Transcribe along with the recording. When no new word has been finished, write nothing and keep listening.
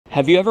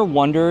Have you ever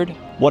wondered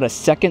what a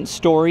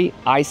second-story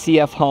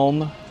ICF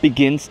home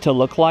begins to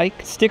look like?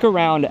 Stick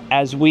around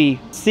as we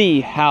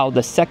see how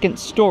the second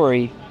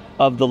story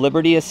of the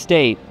Liberty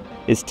Estate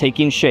is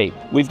taking shape.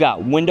 We've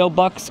got window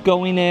bucks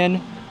going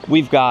in.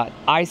 We've got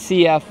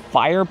ICF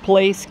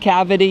fireplace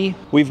cavity.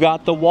 We've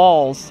got the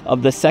walls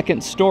of the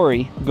second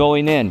story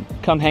going in.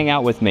 Come hang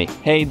out with me.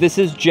 Hey, this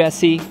is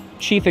Jesse,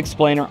 Chief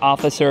Explainer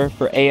Officer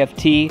for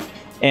AFT,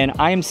 and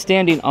I am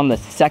standing on the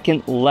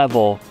second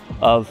level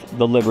of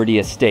the Liberty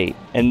Estate.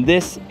 And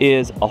this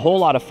is a whole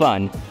lot of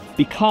fun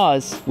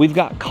because we've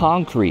got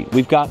concrete.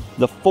 We've got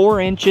the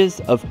 4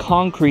 inches of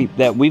concrete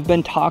that we've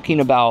been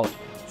talking about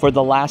for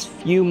the last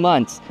few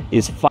months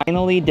is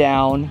finally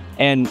down,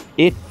 and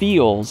it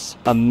feels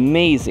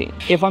amazing.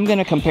 If I'm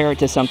gonna compare it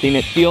to something,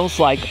 it feels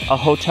like a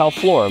hotel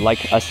floor,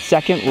 like a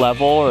second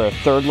level or a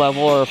third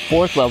level or a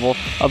fourth level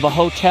of a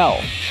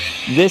hotel.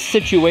 This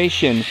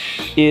situation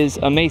is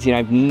amazing.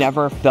 I've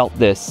never felt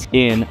this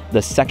in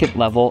the second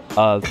level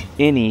of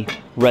any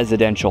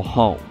residential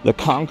home. The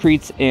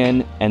concrete's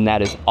in, and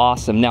that is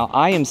awesome. Now,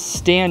 I am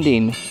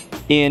standing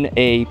in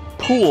a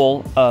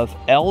pool of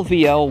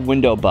LVL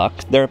window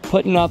bucks. They're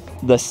putting up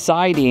the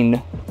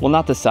siding, well,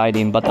 not the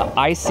siding, but the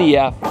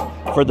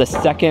ICF for the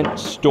second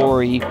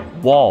story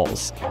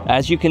walls.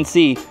 As you can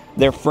see,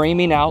 they're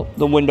framing out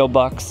the window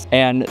bucks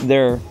and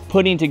they're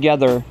putting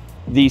together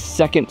the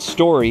second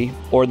story,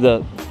 or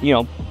the,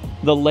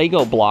 the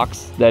Lego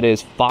blocks, that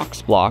is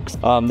Fox blocks.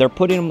 They're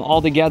putting them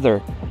all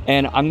together,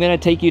 and I'm gonna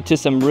take you to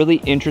some really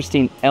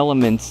interesting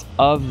elements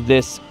of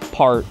this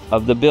part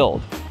of the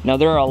build. Now,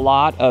 there are a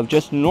lot of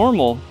just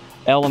normal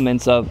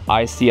elements of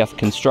ICF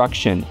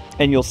construction,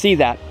 and you'll see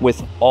that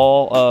with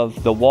all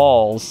of the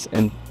walls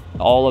and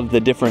all of the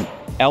different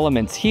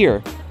elements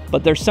here.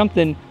 But there's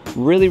something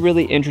really,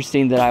 really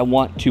interesting that I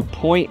want to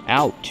point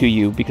out to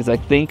you because I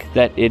think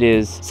that it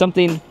is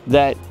something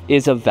that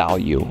is of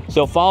value.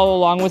 So follow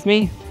along with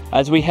me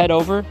as we head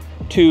over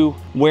to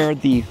where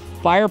the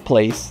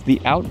fireplace, the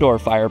outdoor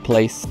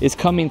fireplace, is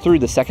coming through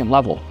the second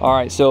level. All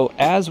right, so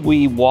as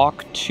we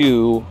walk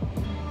to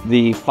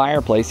the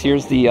fireplace,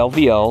 here's the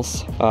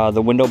LVLs,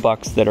 the window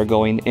bucks that are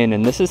going in,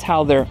 and this is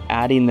how they're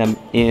adding them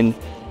in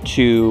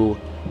to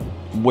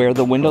where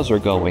the windows are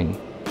going.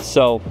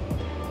 So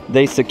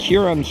they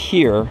secure them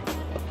here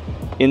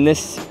in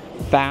this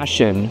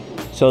fashion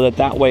so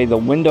that way the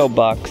window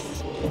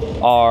bucks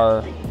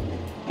are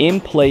in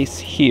place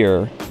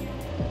here,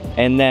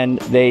 and then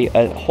they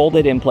hold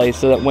it in place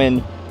so that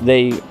when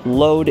they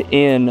load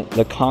in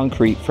the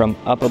concrete from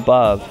up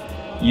above,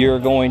 you're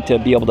going to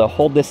be able to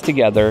hold this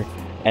together,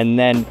 and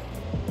then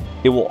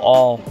it will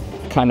all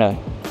kind of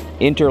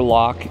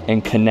interlock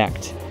and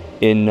connect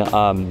in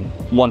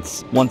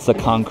once the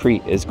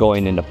concrete is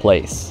going into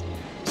place.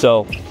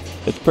 So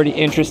it's pretty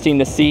interesting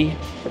to see.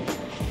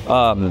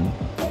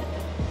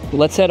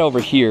 Let's head over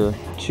here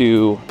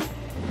to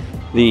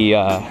the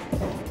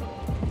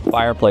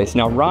fireplace.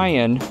 Now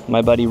Ryan,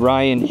 my buddy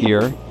Ryan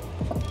here,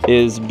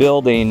 is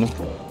building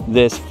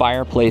this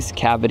fireplace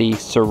cavity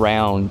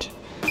surround,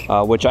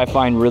 which I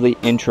find really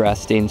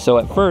interesting. So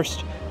at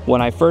first, when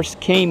I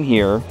first came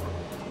here,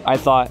 I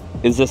thought,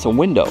 is this a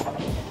window?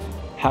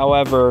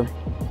 However,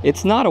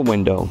 it's not a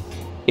window.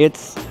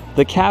 It's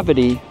the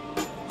cavity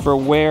for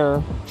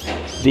where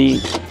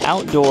the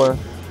outdoor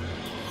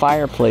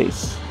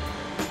fireplace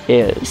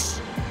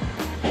is.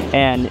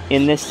 And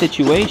in this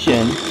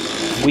situation,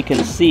 we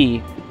can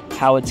see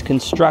how it's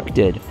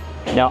constructed.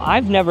 Now,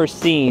 I've never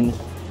seen,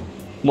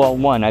 well,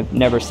 one, I've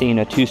never seen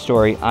a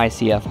 2-story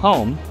ICF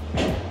home,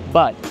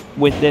 but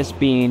with this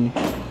being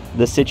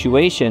the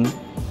situation,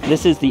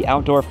 this is the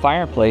outdoor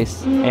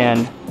fireplace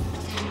and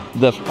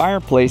the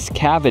fireplace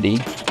cavity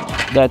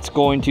that's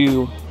going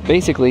to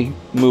basically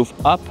move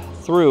up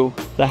through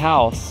the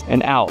house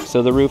and out.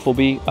 So the roof will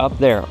be up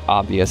there,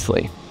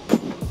 obviously.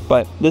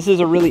 But this is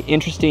a really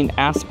interesting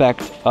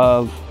aspect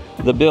of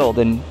the build.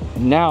 And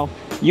now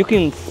you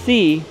can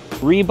see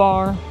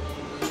rebar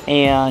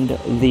and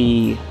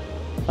the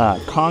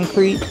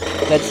concrete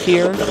that's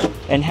here,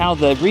 and how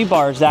the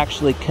rebar is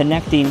actually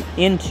connecting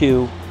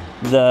into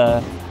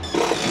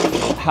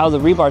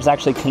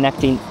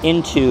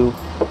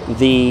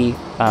the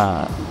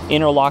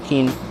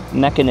interlocking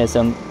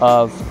mechanism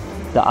of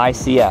the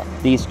ICF.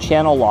 These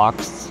channel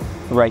locks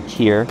right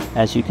here,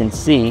 as you can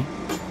see,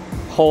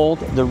 hold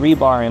the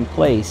rebar in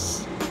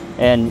place,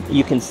 and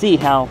you can see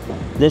how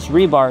this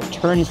rebar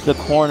turns the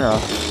corner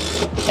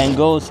and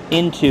goes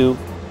into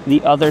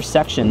the other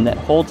section that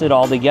holds it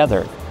all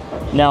together.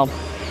 Now,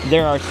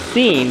 there are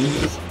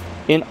seams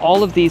in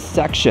all of these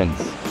sections.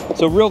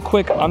 So real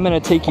quick, I'm going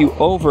to take you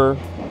over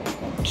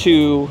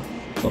to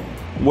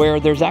where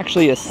there's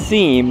actually a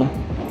seam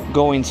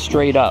going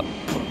straight up,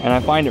 and I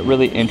find it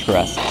really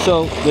interesting.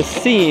 So the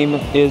seam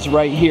is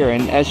right here,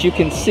 and as you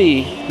can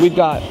see, we've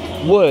got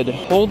wood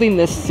holding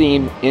this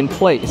seam in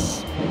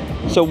place.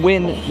 So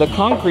when the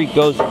concrete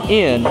goes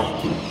in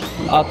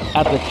up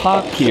at the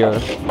top here,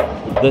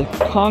 the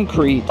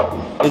concrete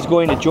is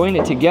going to join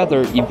it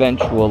together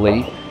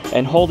eventually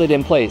and hold it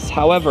in place.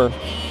 However,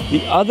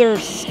 the other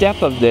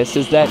step of this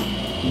is that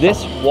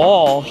this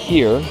wall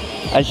here,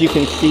 as you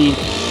can see,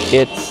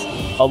 it's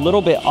a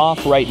little bit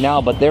off right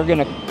now, but they're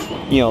gonna,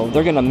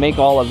 they're gonna make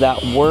all of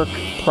that work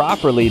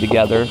properly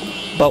together.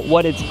 But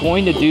what it's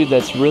going to do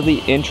that's really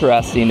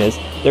interesting is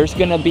there's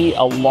gonna be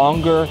a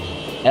longer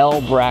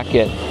L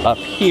bracket up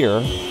here.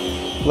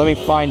 Let me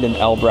find an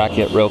L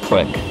bracket real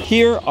quick.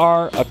 Here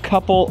are a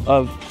couple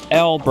of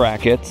L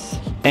brackets,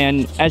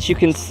 and as you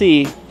can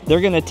see,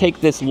 they're gonna take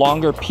this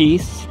longer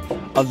piece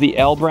of the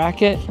L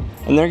bracket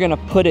and they're gonna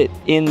put it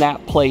in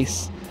that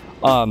place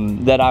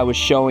that I was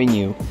showing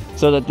you,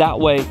 so that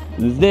way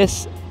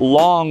this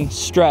long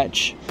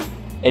stretch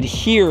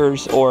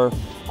adheres or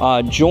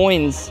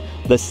joins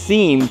the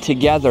seam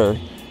together,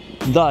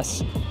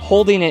 thus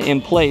holding it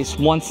in place.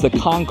 Once the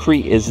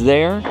concrete is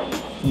there,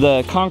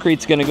 the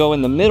concrete's gonna go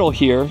in the middle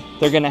here.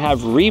 They're gonna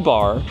have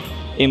rebar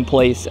in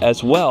place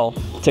as well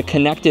to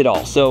connect it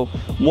all. So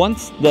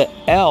once the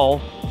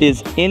L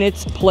is in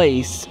its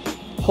place,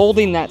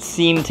 holding that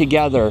seam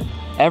together,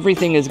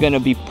 everything is gonna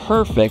be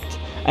perfect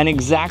and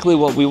exactly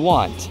what we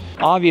want.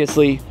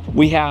 Obviously,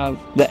 we have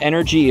the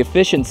energy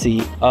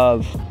efficiency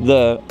of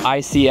the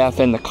ICF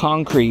and the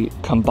concrete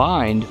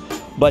combined,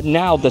 but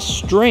now the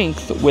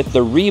strength with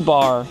the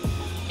rebar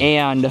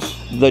and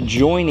the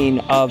joining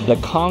of the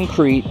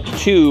concrete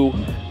to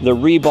the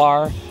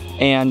rebar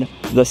and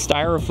the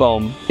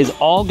styrofoam is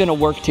all gonna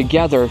work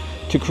together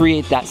to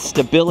create that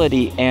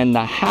stability, and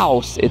the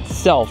house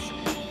itself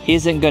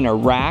isn't gonna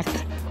rack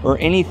or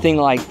anything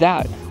like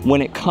that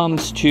when it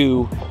comes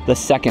to the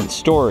second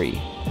story.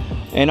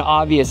 And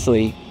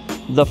obviously,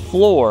 the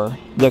floor,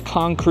 the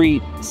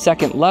concrete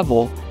second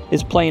level,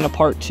 is playing a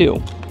part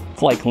too.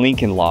 It's like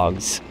Lincoln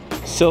Logs.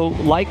 So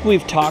like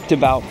we've talked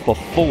about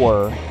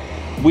before,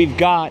 we've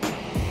got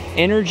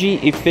energy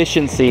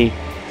efficiency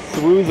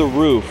through the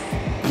roof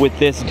with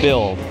this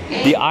build.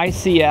 The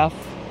ICF,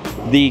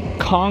 the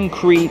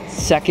concrete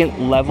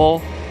second level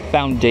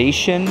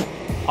foundation,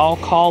 I'll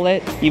call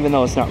it, even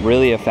though it's not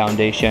really a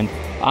foundation,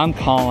 I'm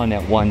calling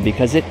it one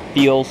because it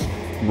feels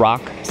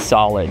rock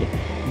solid.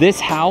 This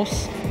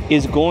house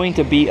is going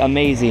to be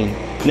amazing.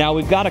 Now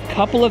we've got a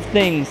couple of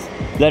things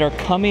that are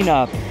coming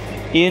up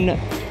in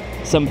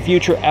some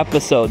future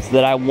episodes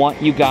that I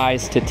want you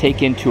guys to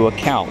take into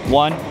account.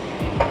 One,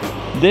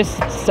 this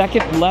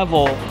second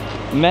level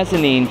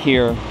mezzanine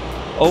here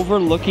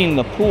overlooking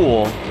the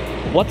pool,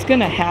 what's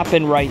gonna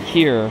happen right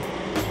here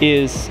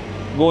is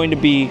going to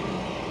be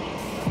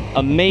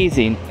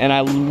amazing, and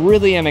I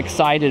really am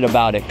excited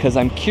about it because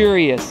I'm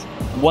curious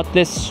what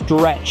this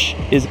stretch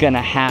is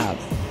gonna have.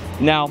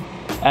 Now,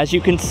 as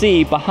you can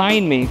see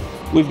behind me,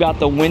 we've got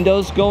the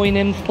windows going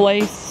in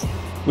place.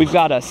 We've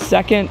got a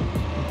second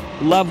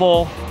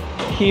level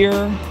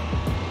here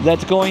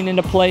that's going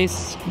into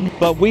place,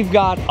 but we've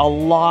got a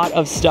lot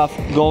of stuff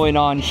going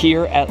on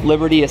here at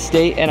Liberty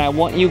Estate, and I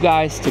want you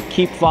guys to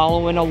keep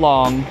following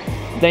along.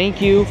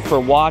 Thank you for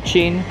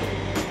watching,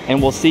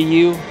 and we'll see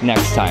you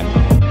next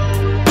time.